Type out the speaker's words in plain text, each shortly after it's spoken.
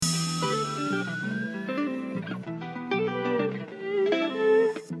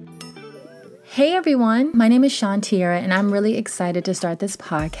Hey everyone, my name is Shantiera and I'm really excited to start this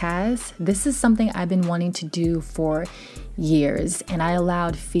podcast. This is something I've been wanting to do for years and I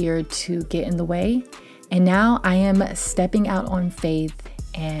allowed fear to get in the way. And now I am stepping out on faith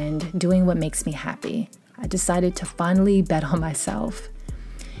and doing what makes me happy. I decided to finally bet on myself.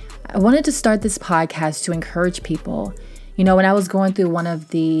 I wanted to start this podcast to encourage people. You know, when I was going through one of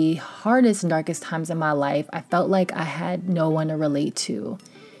the hardest and darkest times in my life, I felt like I had no one to relate to.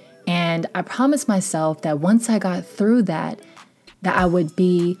 And I promised myself that once I got through that I would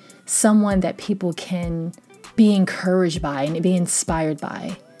be someone that people can be encouraged by and be inspired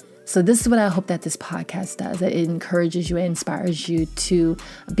by. So this is what I hope that this podcast does, that it encourages you, it inspires you to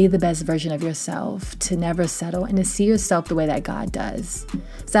be the best version of yourself, to never settle, and to see yourself the way that God does.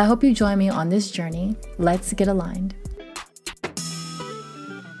 So I hope you join me on this journey. Let's get aligned.